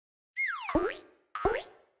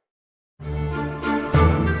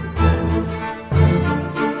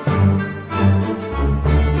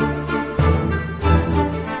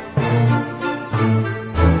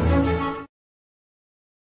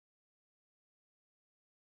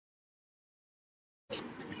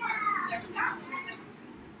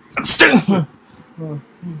Stay.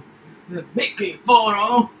 Making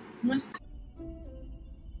photo.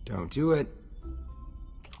 Don't do it.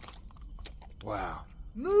 Wow.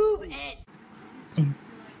 Move it!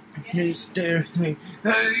 Here's their thing.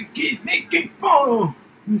 I keep making photo.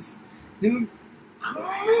 It's the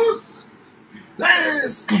close.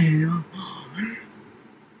 Let's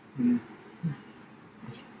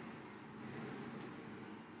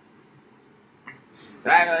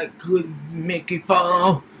I could make it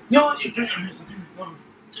follow. No, you can't.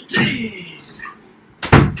 Jeez.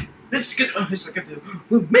 Let's get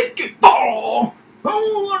make it fall.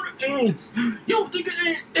 Oh, it's you think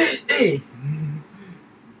it.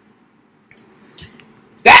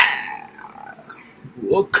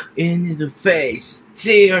 Look in the face.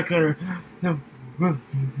 See, I can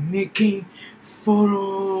making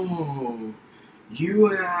photo. You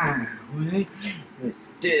and I, right? It's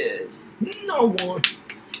this. No one.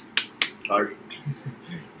 Are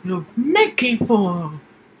you making photo?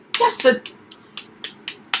 That's it.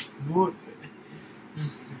 What?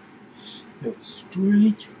 That's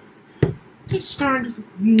strange. This kind of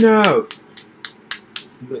no.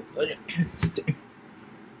 But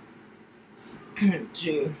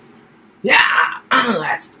two. Yeah,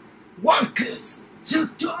 last one kiss, 2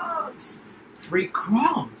 dogs, 3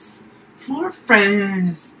 crowns, 4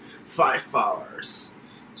 friends, 5 followers,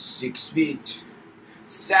 6 feet,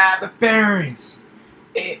 7 parents,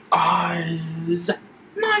 8 eyes,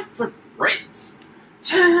 9 footprints,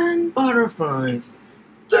 10 butterflies.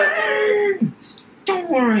 Don't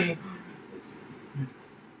worry.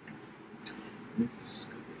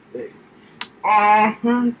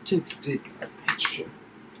 Takes a picture.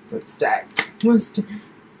 What's that? What's the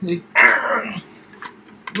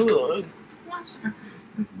look? What's that?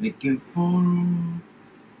 Making photo.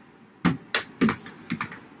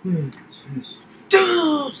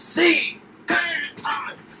 Do see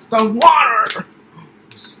the water.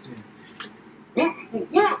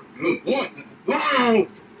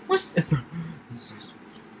 What's this? What's this?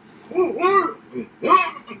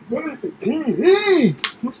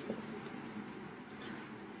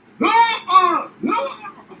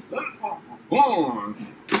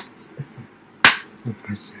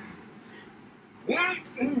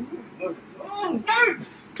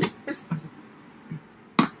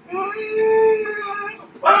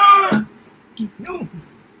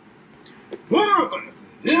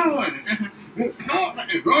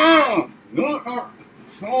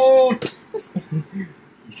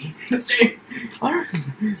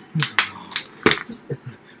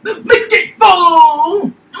 The big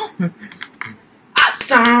ball! I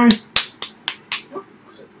signed.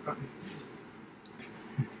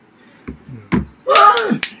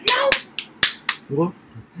 No! What?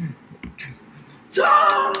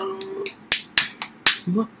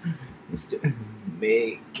 What is the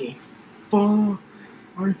making fun?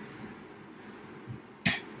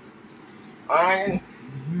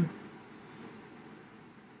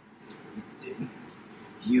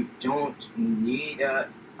 You don't need a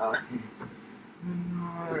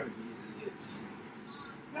yes.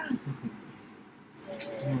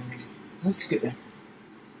 That's good.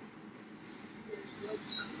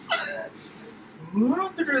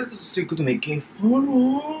 What is it making fun?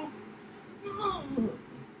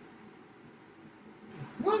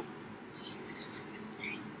 What?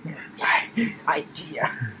 Idea.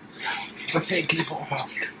 The fake people.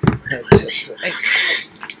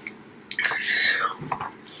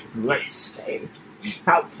 Let's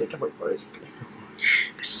how thick of a first.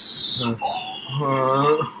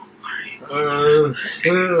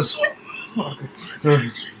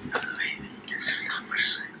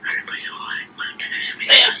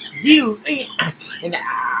 You and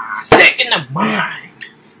second of mine.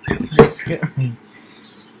 Let's go.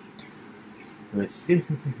 Let's see.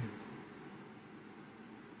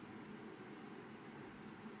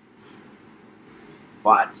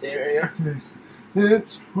 What area?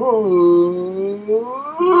 It's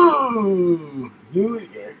you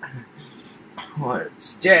here.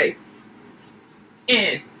 Stay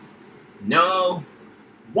in. No.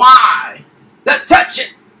 Why? Let's touch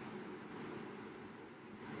it.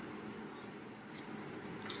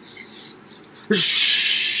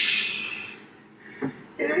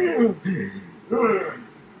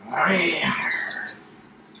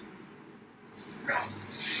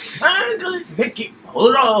 I'm gonna make it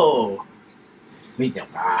photo. With the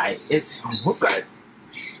guy is good.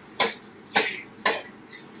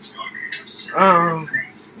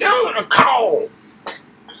 No, the call.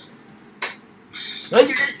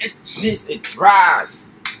 It dries.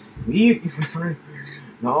 Sorry.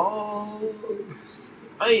 No.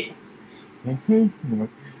 Hey.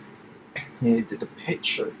 He did the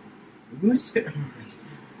picture. Who's gonna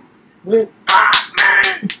with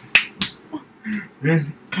man?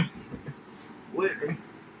 Wait.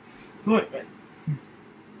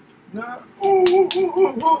 No.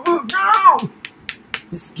 No.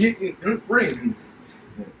 It's getting rings.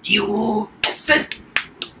 You listen.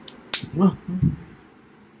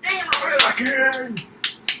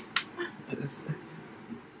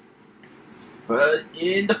 But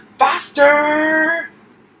in the faster.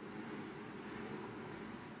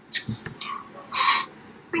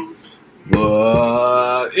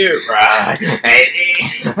 You're right.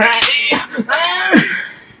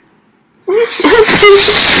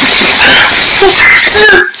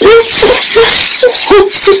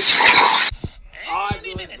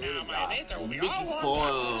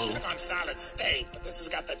 On solid state, but this has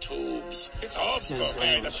got the tubes. It's old school.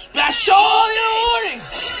 Hey, the special order.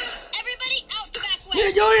 Everybody out the back way.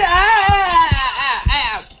 You're doing it.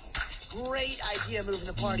 Great idea moving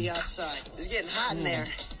the party outside. It's getting hot in there.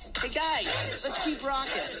 Hey guys, let's keep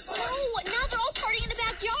rocking. Oh, now they're all partying in the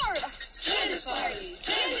backyard. Candace party!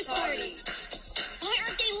 Candace party! Why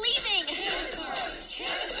aren't they leaving?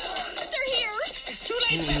 They're here. It's too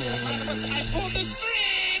late, Sheriff. I pulled the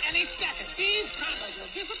string any second. These condos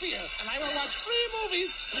will disappear, and I will watch 3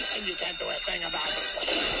 movies, and you can't do a thing about it.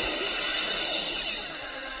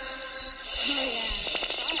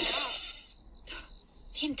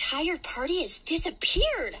 The entire party has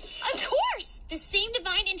disappeared. Of course! The same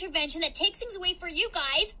divine intervention that takes things away for you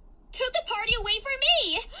guys took the party away for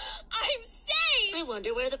me. I'm safe. I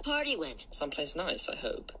wonder where the party went. Someplace nice, I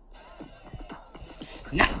hope.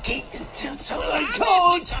 Not getting until so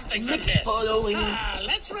Obviously something's amiss. Following.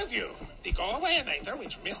 Let's review. The go-away eventer,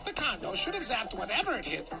 which missed the condo, should have zapped whatever it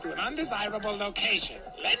hit to an undesirable location.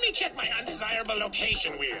 Let me check my undesirable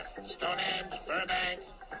location wheel. Stonehenge, Burbank,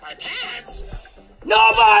 my pants.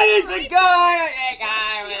 Nobody's a guy. I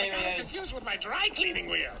got it confused with my dry cleaning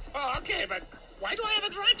wheel. Oh, okay, but why do I have a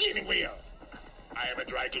dry cleaning wheel? I have a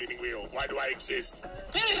dry cleaning wheel. Why do I exist?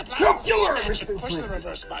 Push the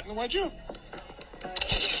reverse button, would you? Mom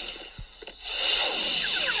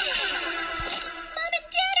and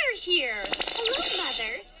Dad are here. Hello,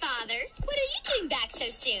 Mother. Father, what are you doing back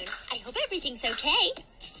so soon? I hope everything's okay.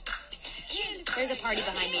 There's a party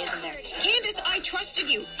behind me, isn't there? Candace, I trusted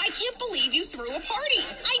you. I can't believe you threw a party.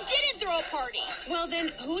 I didn't throw a party. Well,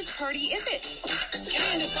 then, whose party is it?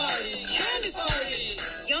 Candace party! Candace party!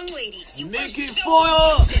 Young lady, you Make are it so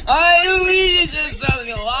foil. innocent. I really just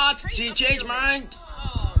something a lot. She changed mind.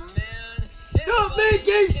 Oh, man. Don't make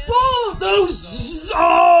it foil. Those.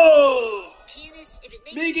 Oh. Candace, if it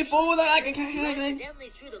makes Make you it foil that I you can. accidentally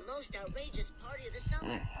threw the most outrageous party of the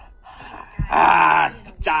summer.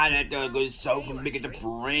 Darn it, the good soap can make it the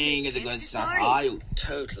brain is a good style.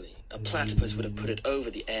 Totally. A platypus would have put it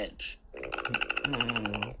over the edge.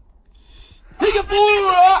 Take it fool!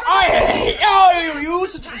 I hate all you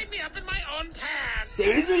use. Tie me up in my own pants!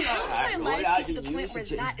 Seriously? My life gets to the point where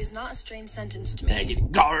that is not a strange sentence to me. Make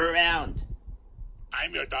it go around.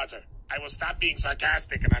 I'm your daughter. I will stop being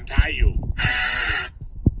sarcastic and untie you.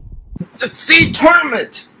 The sea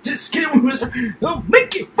tournament! This game was a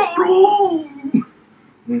Mickey photo!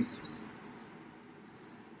 Yes.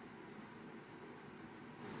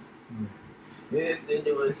 And then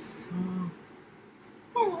there was.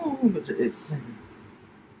 Oh, but it's.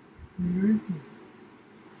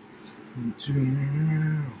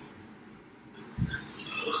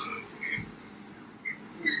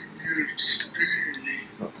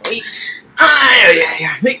 Wait.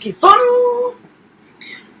 Yeah, Mickey photo!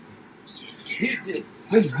 Hit it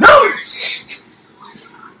with notes!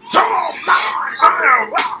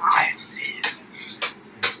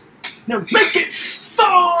 Now make it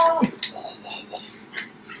so!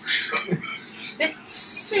 Let's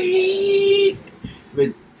see!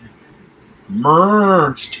 With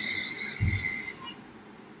merged.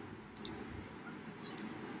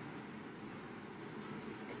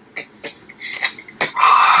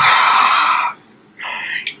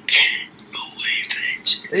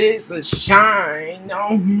 It's a shine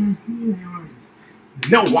on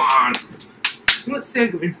no one. Let's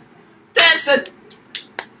see. That's it.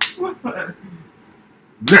 No.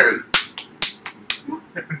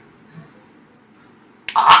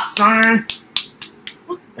 Awesome.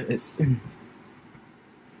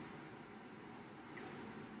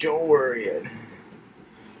 Dorian.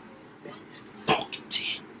 Fuck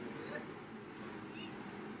it.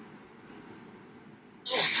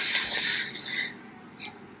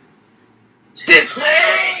 This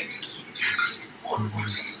way!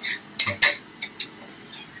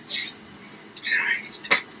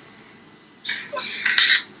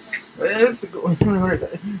 Let's go.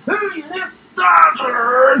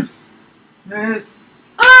 Dodgers! Yes.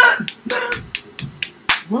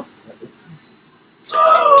 What?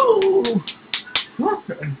 Two! What?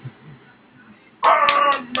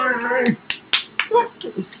 Oh my! What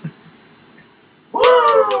is that?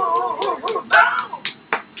 Whoa! No!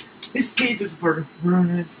 Escape for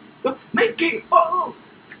runners. Make it fall!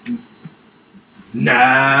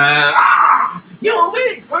 Nah! You'll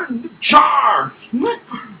be on the charge! What?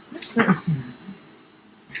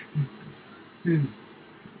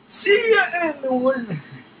 See ya in the winter.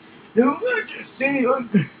 The emergency.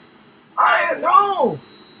 I know.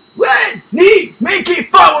 When need make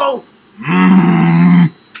it follow.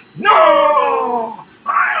 No.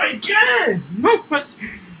 I again.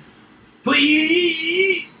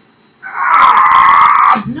 Please.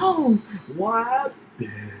 No. What?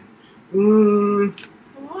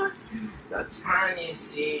 What? The tiny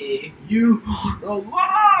sea. You are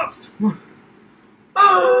lost.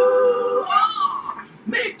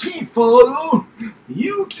 Make me follow.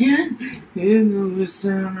 You can in the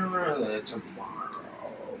summer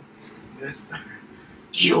tomorrow. Yes,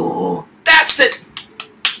 you. That's it.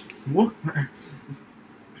 What?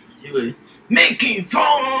 You make me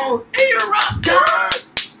follow. You're a gun.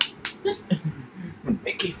 Just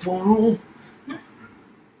make me follow.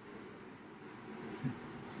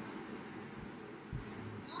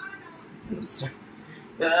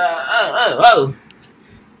 Oh.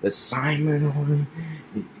 The Simon only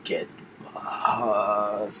need to get the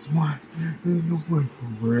bus. What?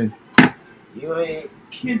 You ain't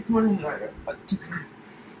kid running out of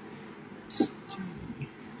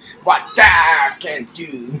what Dad can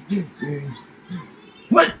do.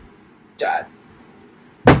 What Dad?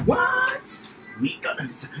 What? We got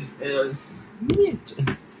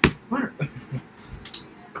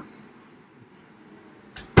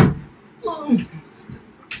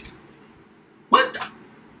what the?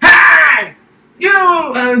 Hey!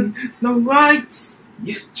 You and the lights!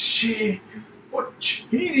 You cheat! What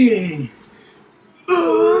cheating?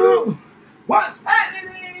 Ooh! What's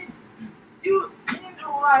happening? You in the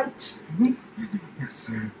light? Yes,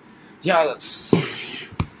 sir. Yeah, that's.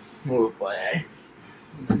 Oh boy.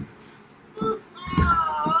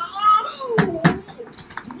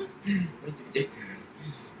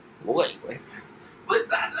 Wait. What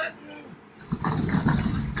that?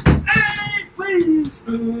 Hey, please!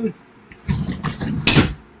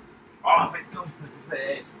 Oh, my God, my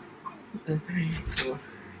face.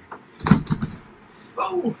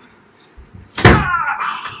 Oh!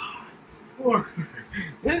 Stop! Or,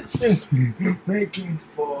 it's making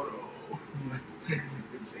photo.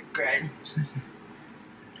 It's a great.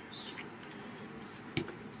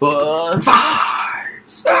 But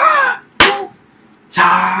stop!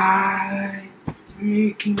 Time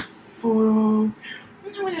making photo.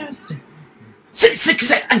 What else? 6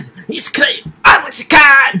 seconds. He's clean. I want to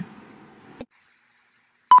can.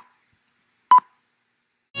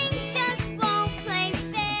 Just won't play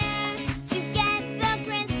fair to get the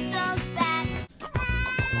crystals back.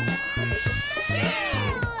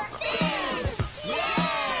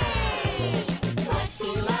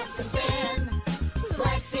 Lexi loves to spin.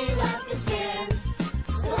 Lexi loves to spin.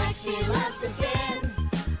 Lexi loves to spin.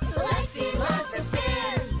 Lexi loves to spin.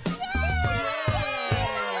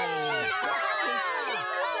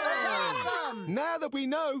 Now that we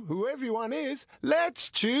know who everyone is, let's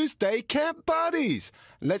choose day camp buddies.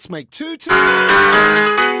 Let's make two. This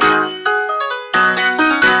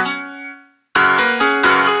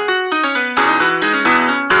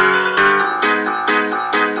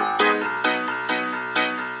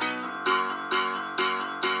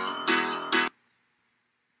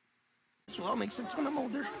will all make sense when I'm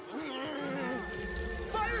older.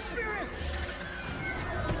 Fire spirit!